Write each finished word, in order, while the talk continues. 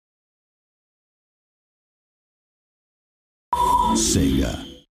Sega.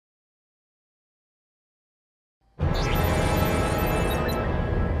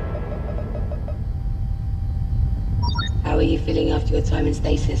 How are you feeling after your time in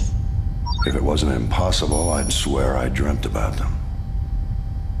stasis? If it wasn't impossible, I'd swear I dreamt about them.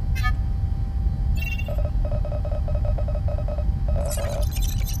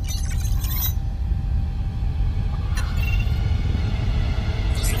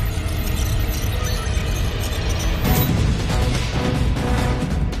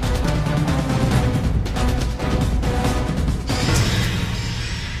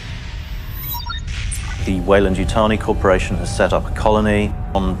 The Weyland-Yutani Corporation has set up a colony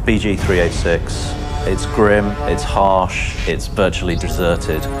on BG-386. It's grim, it's harsh, it's virtually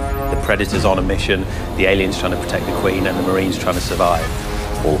deserted. The Predator's on a mission, the aliens trying to protect the Queen, and the Marines trying to survive.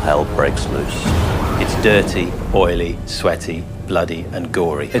 All hell breaks loose. It's dirty, oily, sweaty, bloody, and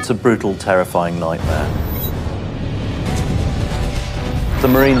gory. It's a brutal, terrifying nightmare. The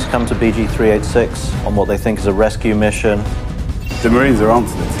Marines come to BG-386 on what they think is a rescue mission. The Marines are armed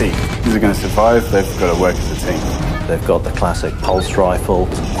to the teeth. If they're going to survive, they've got to work as a team. They've got the classic pulse rifle,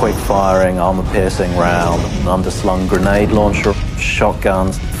 quick-firing, armor-piercing round, an underslung grenade launcher,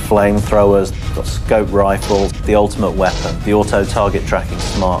 shotguns, flamethrowers, got scope rifles, the ultimate weapon, the auto-target tracking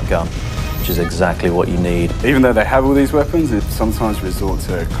smart gun, which is exactly what you need. Even though they have all these weapons, they sometimes resort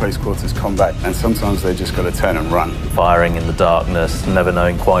to close-quarters combat, and sometimes they just got to turn and run. Firing in the darkness, never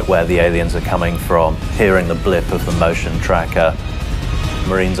knowing quite where the aliens are coming from, hearing the blip of the motion tracker.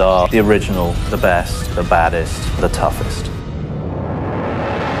 Marines are the original, the best, the baddest, the toughest.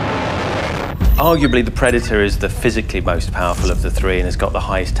 Arguably, the Predator is the physically most powerful of the three and has got the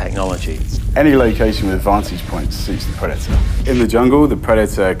highest technology. Any location with vantage points suits the Predator. In the jungle, the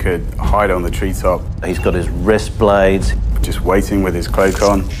Predator could hide on the treetop. He's got his wrist blades, just waiting with his cloak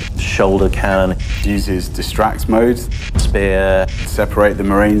on. shoulder cannon, Uses distract mode, spear, separate the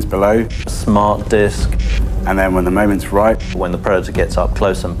Marines below. smart disc. And then when the moment's right, When the Predator gets up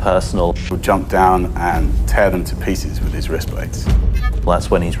close and personal, he'll jump down and tear them to pieces with his wrist blades.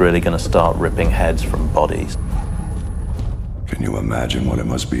 that's when he's really going to start ripping heads from bodies. Can you imagine what it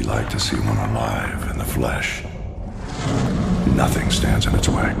must be like to see one alive in the flesh? Nothing stands in its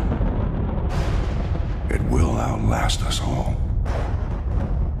way. It will outlast us all.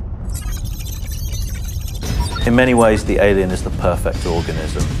 In many ways, the alien is the perfect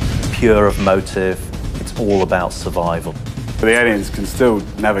organism. Pure of motive, it's all about survival. But the aliens can still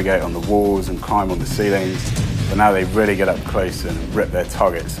navigate on the walls and climb on the ceilings, but now they really get up close and rip their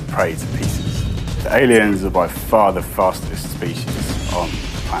targets and prey to pieces. The aliens are by far the fastest species on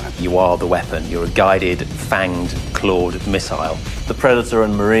the planet. You are the weapon. You're a guided, fanged, clawed missile. The Predator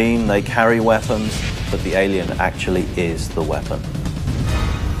and Marine, they carry weapons, but the alien actually is the weapon.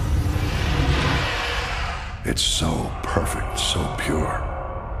 It's so perfect, so pure.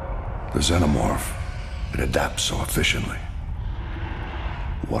 The xenomorph, it adapts so efficiently.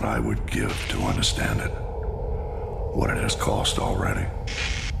 What I would give to understand it. What it has cost already.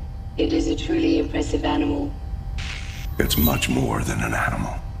 It is a truly impressive animal. It's much more than an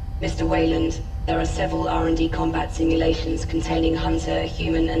animal. Mr. Weyland, there are several R&D combat simulations containing hunter,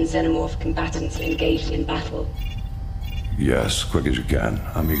 human, and xenomorph combatants engaged in battle. Yes, quick as you can.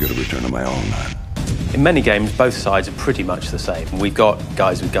 I'm eager to return to my own land. In many games, both sides are pretty much the same. We've got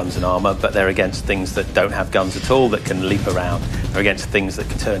guys with guns and armor, but they're against things that don't have guns at all, that can leap around. They're against things that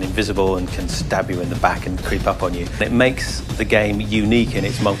can turn invisible and can stab you in the back and creep up on you. It makes the game unique in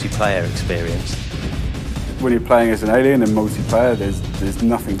its multiplayer experience. When you're playing as an alien in multiplayer, there's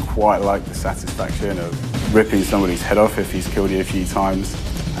nothing quite like the satisfaction of ripping somebody's head off if he's killed you a few times,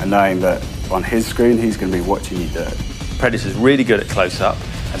 and knowing that on his screen he's going to be watching you do it. Predator's really good at close-up,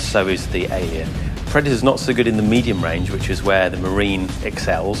 and so is the alien. Predator's not so good in the medium range, which is where the Marine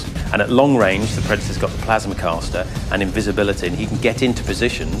excels. And at long range, the Predator's got the plasma caster and invisibility, and he can get into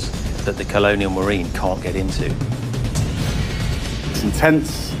positions that the Colonial Marine can't get into. It's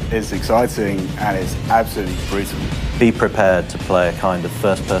intense, it's exciting, and it's absolutely brutal. Be prepared to play a kind of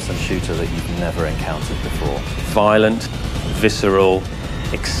first-person shooter that you've never encountered before. Violent, visceral,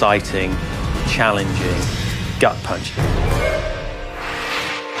 exciting, challenging, gut-punching.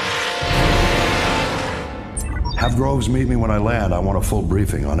 Have Groves meet me when I land. I want a full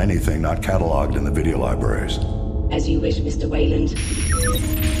briefing on anything not cataloged in the video libraries. As you wish, Mr. Weyland.